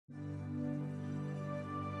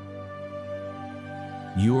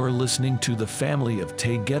You are listening to the family of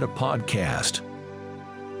Taygeta Podcast.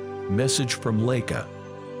 Message from Laka,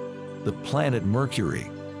 the Planet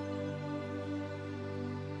Mercury.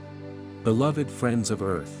 Beloved friends of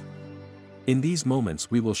Earth. In these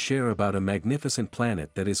moments we will share about a magnificent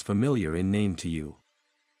planet that is familiar in name to you.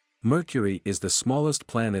 Mercury is the smallest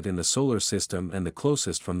planet in the solar system and the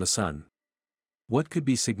closest from the Sun. What could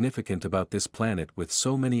be significant about this planet with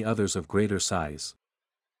so many others of greater size?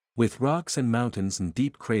 With rocks and mountains and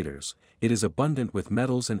deep craters, it is abundant with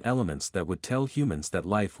metals and elements that would tell humans that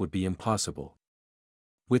life would be impossible.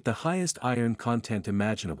 With the highest iron content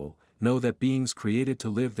imaginable, know that beings created to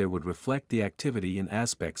live there would reflect the activity and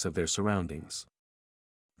aspects of their surroundings.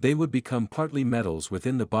 They would become partly metals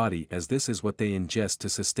within the body, as this is what they ingest to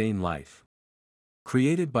sustain life.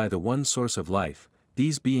 Created by the one source of life,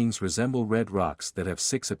 these beings resemble red rocks that have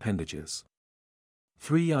 6 appendages.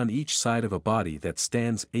 3 on each side of a body that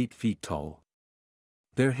stands 8 feet tall.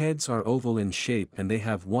 Their heads are oval in shape and they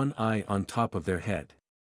have 1 eye on top of their head.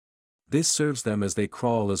 This serves them as they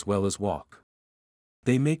crawl as well as walk.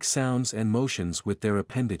 They make sounds and motions with their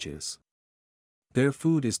appendages. Their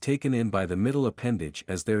food is taken in by the middle appendage,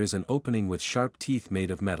 as there is an opening with sharp teeth made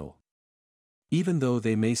of metal. Even though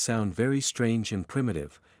they may sound very strange and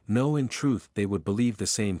primitive, know in truth they would believe the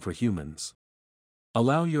same for humans.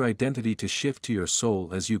 Allow your identity to shift to your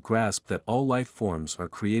soul as you grasp that all life forms are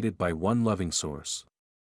created by one loving source.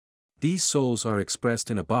 These souls are expressed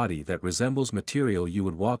in a body that resembles material you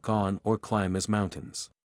would walk on or climb as mountains.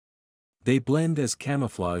 They blend as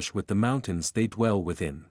camouflage with the mountains they dwell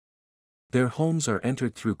within. Their homes are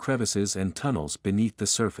entered through crevices and tunnels beneath the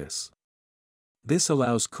surface. This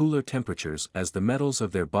allows cooler temperatures as the metals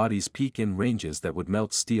of their bodies peak in ranges that would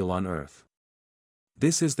melt steel on Earth.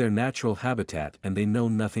 This is their natural habitat and they know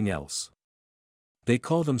nothing else. They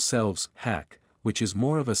call themselves Hak, which is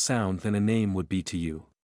more of a sound than a name would be to you.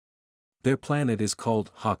 Their planet is called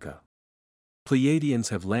Haka. Pleiadians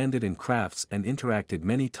have landed in crafts and interacted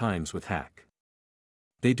many times with Hak.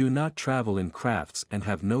 They do not travel in crafts and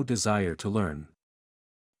have no desire to learn.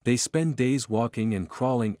 They spend days walking and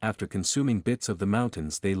crawling after consuming bits of the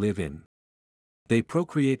mountains they live in. They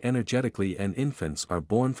procreate energetically and infants are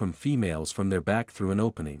born from females from their back through an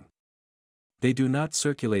opening. They do not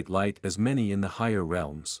circulate light as many in the higher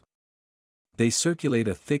realms. They circulate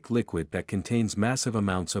a thick liquid that contains massive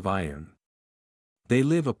amounts of iron. They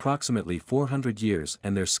live approximately 400 years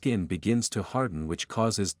and their skin begins to harden, which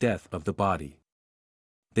causes death of the body.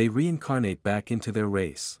 They reincarnate back into their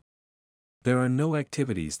race. There are no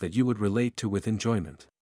activities that you would relate to with enjoyment.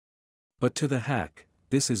 But to the Hak,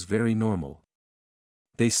 this is very normal.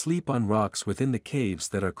 They sleep on rocks within the caves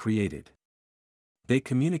that are created. They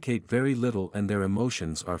communicate very little and their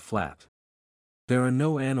emotions are flat. There are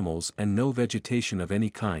no animals and no vegetation of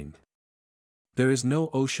any kind. There is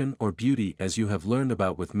no ocean or beauty as you have learned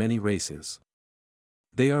about with many races.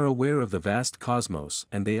 They are aware of the vast cosmos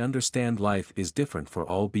and they understand life is different for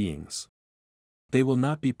all beings. They will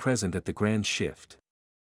not be present at the grand shift.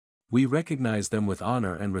 We recognize them with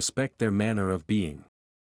honor and respect their manner of being.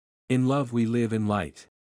 In love we live in light.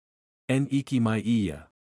 En iki mai iya.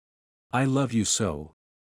 I love you so.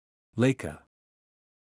 Laka.